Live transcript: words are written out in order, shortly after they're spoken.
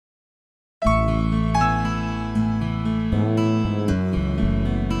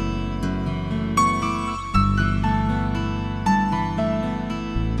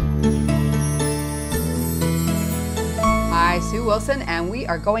Wilson, and we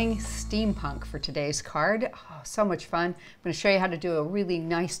are going steampunk for today's card. Oh, so much fun. I'm going to show you how to do a really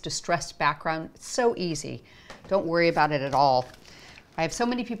nice distressed background. It's so easy. Don't worry about it at all. I have so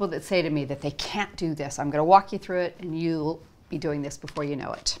many people that say to me that they can't do this. I'm going to walk you through it, and you'll be doing this before you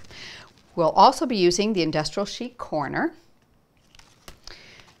know it. We'll also be using the Industrial Chic Corner,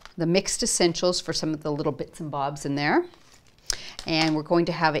 the Mixed Essentials for some of the little bits and bobs in there. And we're going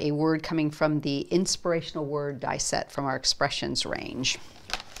to have a word coming from the Inspirational word die set from our Expressions range.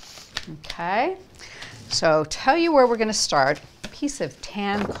 Okay, so tell you where we're going to start. A piece of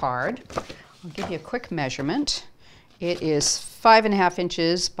tan card. I'll give you a quick measurement. It is 5.5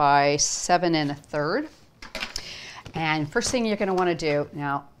 inches by 7 1/3. And first thing you're going to want to do,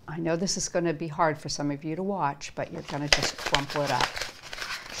 now I know this is going to be hard for some of you to watch, but you're going to just crumple it up.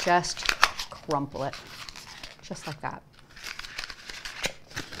 Just crumple it, just like that.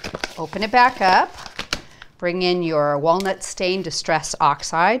 Open it back up, bring in your Walnut Stain Distress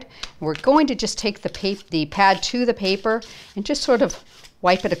Oxide. We're going to just take the pad to the paper and just sort of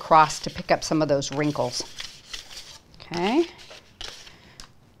wipe it across to pick up some of those wrinkles. Okay,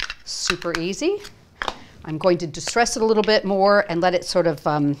 super easy. I'm going to distress it a little bit more and let it sort of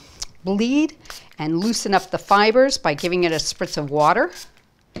bleed and loosen up the fibers by giving it a spritz of water.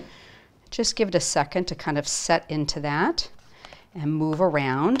 Just give it a second to kind of set into that and move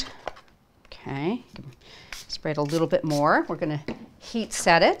around. Okay, spray it a little bit more. We're going to heat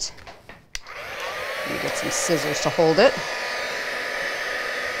set it. Let me get some scissors to hold it.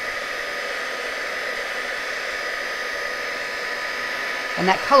 And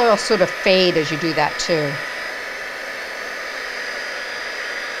that color will sort of fade as you do that too.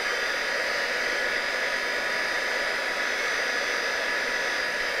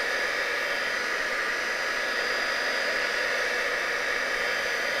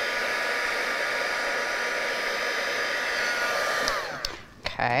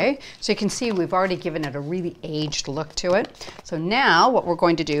 Okay, so you can see we've already given it a really aged look to it. So now what we're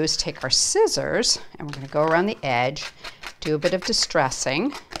going to do is take our scissors and we're going to go around the edge, do a bit of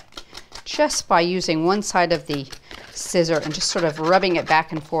distressing just by using one side of the scissor and just sort of rubbing it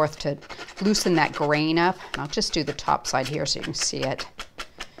back and forth to loosen that grain up. And I'll just do the top side here so you can see it.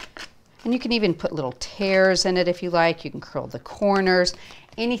 And you can even put little tears in it if you like. You can curl the corners,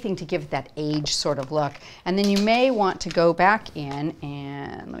 anything to give it that age sort of look. And then you may want to go back in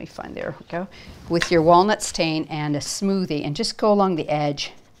and, let me find, there we go, with your walnut stain and a smoothie and just go along the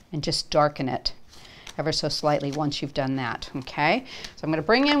edge and just darken it ever so slightly once you've done that, okay? So I'm going to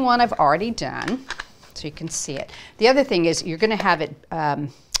bring in one I've already done so you can see it. The other thing is you're going to have it,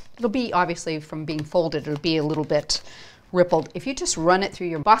 it'll be obviously from being folded, it'll be a little bit rippled. If you just run it through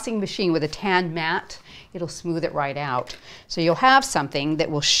your embossing machine with a tan mat, it'll smooth it right out. So you'll have something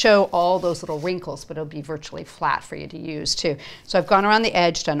that will show all those little wrinkles, but it'll be virtually flat for you to use too. So I've gone around the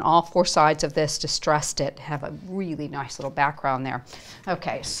edge, done all 4 sides of this, distressed it, have a really nice little background there.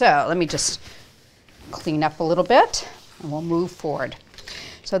 Okay, so let me just clean up a little bit and we'll move forward.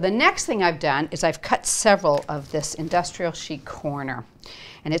 So the next thing I've done is I've cut several of this Industrial Chic Corner.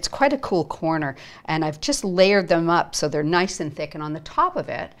 And it's quite a cool corner. And I've just layered them up so they're nice and thick. And on the top of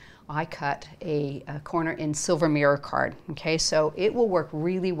it, I cut a corner in Silver Mirror card. Okay, so it will work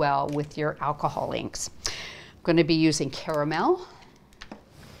really well with your alcohol inks. I'm going to be using Caramel,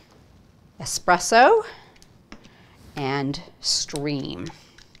 Espresso, and Stream.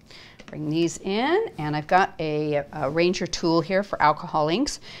 Bring these in, and I've got a Ranger tool here for alcohol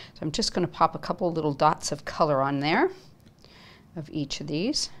inks. So I'm just going to pop a couple little dots of color on there of each of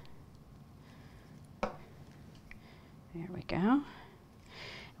these. There we go. And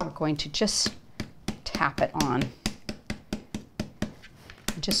we're going to just tap it on.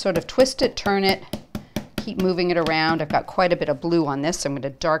 And just sort of twist it, turn it, keep moving it around. I've got quite a bit of blue on this, so I'm going to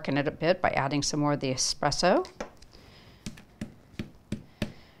darken it a bit by adding some more of the Espresso.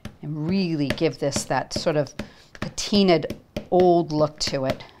 And really give this that sort of patinaed old look to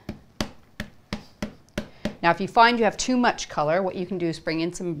it. Now if you find you have too much color, what you can do is bring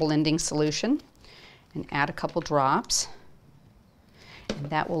in some blending solution and add a couple drops. And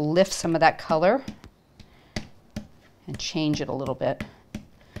that will lift some of that color and change it a little bit.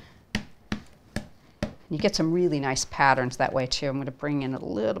 And you get some really nice patterns that way too. I'm going to bring in a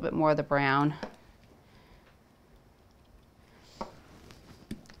little bit more of the brown.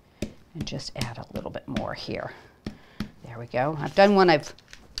 And just add a little bit more here. There we go. I've done one, I've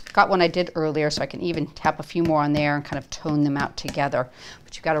got one I did earlier, so I can even tap a few more on there and kind of tone them out together.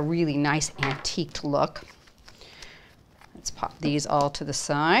 But you've got a really nice antiqued look. Let's pop these all to the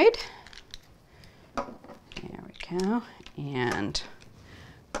side. There we go. And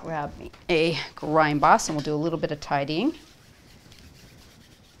grab me a grime boss and we'll do a little bit of tidying.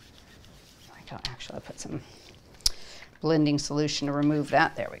 Actually, I'll put some blending solution to remove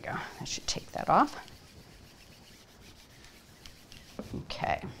that. There we go. I should take that off.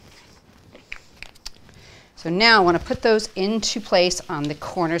 Okay. So now I want to put those into place on the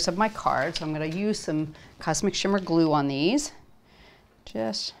corners of my card. So I'm going to use some Cosmic Shimmer glue on these.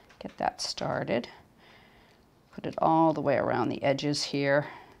 Just get that started. Put it all the way around the edges here,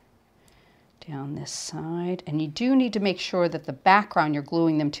 down this side. And you do need to make sure that the background you're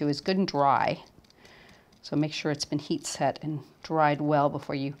gluing them to is good and dry. So make sure it's been heat set and dried well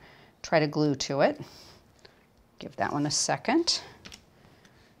before you try to glue to it. Give that one a second.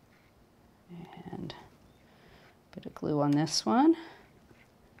 And a bit of glue on this one.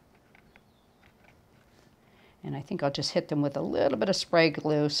 And I think I'll just hit them with a little bit of spray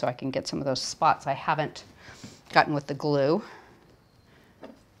glue so I can get some of those spots I haven't gotten with the glue. There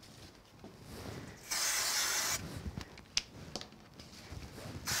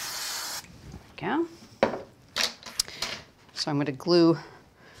we go. So I'm going to glue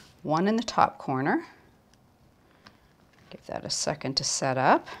one in the top corner. Give that a second to set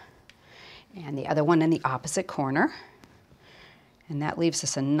up. And the other one in the opposite corner. And that leaves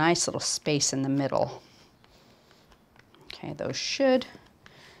us a nice little space in the middle. Okay, those should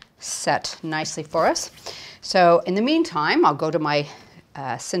set nicely for us. So in the meantime, I'll go to my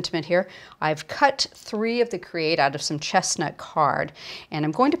sentiment here. I've cut 3 of the Create out of some chestnut card, and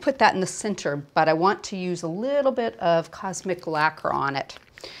I'm going to put that in the center, but I want to use a little bit of Cosmic Lacquer on it.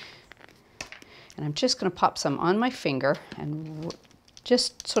 And I'm just going to pop some on my finger and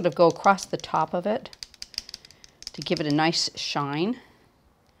just sort of go across the top of it to give it a nice shine.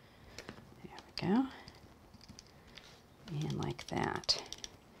 There we go. And like that.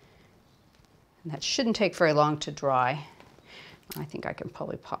 And that shouldn't take very long to dry. I think I can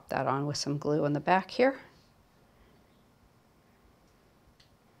probably pop that on with some glue in the back here.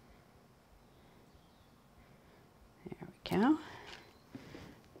 There we go.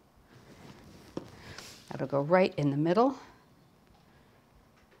 That'll go right in the middle.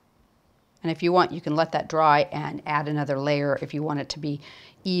 And if you want, you can let that dry and add another layer if you want it to be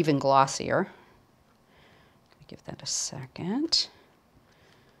even glossier. Give that a second.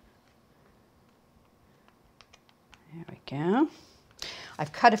 There we go.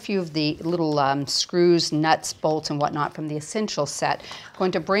 I've cut a few of the little screws, nuts, bolts, and whatnot from the Essential set. I'm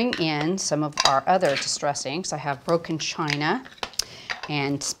going to bring in some of our other distress inks. I have Broken China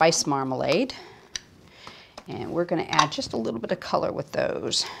and Spice Marmalade. And we're going to add just a little bit of color with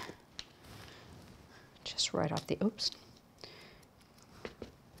those. Just right off the, oops.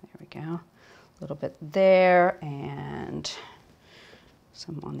 There we go. A little bit there and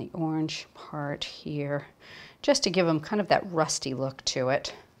some on the orange part here, just to give them kind of that rusty look to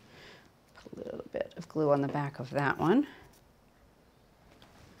it. Put a little bit of glue on the back of that one.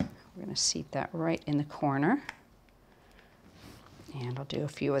 We're going to seat that right in the corner. And I'll do a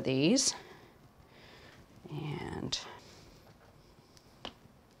few of these. And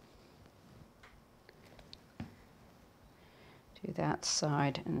do that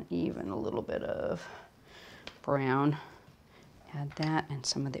side and even a little bit of brown. Add that and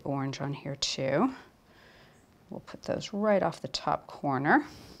some of the orange on here too. We'll put those right off the top corner.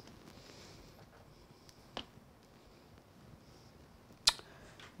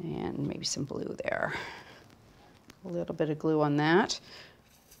 And maybe some blue there. A little bit of glue on that.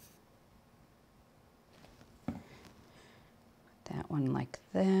 Put that one like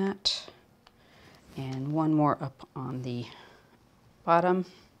that. And one more up on the bottom.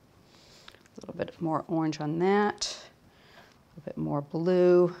 A little bit more orange on that. A little bit more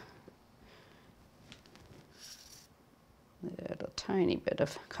blue. A little tiny bit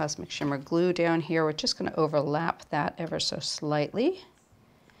of Cosmic Shimmer glue down here. We're just going to overlap that ever so slightly.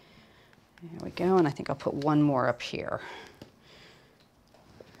 There we go, and I think I'll put one more up here.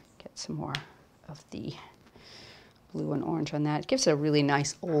 Get some more of the blue and orange on that. It gives it a really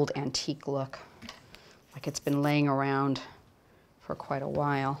nice old antique look, like it's been laying around for quite a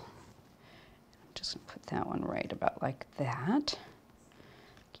while. I'm just going to put that one right about like that.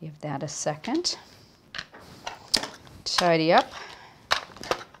 Give that a second. Tidy up.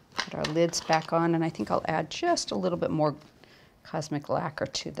 Put our lids back on, and I think I'll add just a little bit more Cosmic Lacquer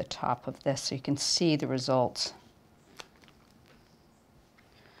to the top of this so you can see the results.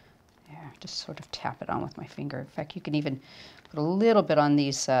 There, just sort of tap it on with my finger. In fact, you can even put a little bit on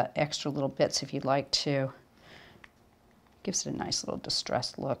these extra little bits if you'd like to. Gives it a nice little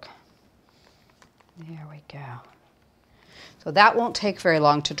distressed look. There we go. So that won't take very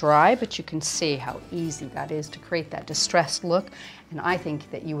long to dry, but you can see how easy that is to create that distressed look. And I think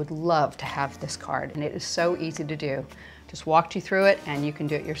that you would love to have this card, and it is so easy to do. Just walked you through it, and you can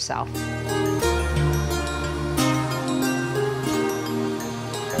do it yourself.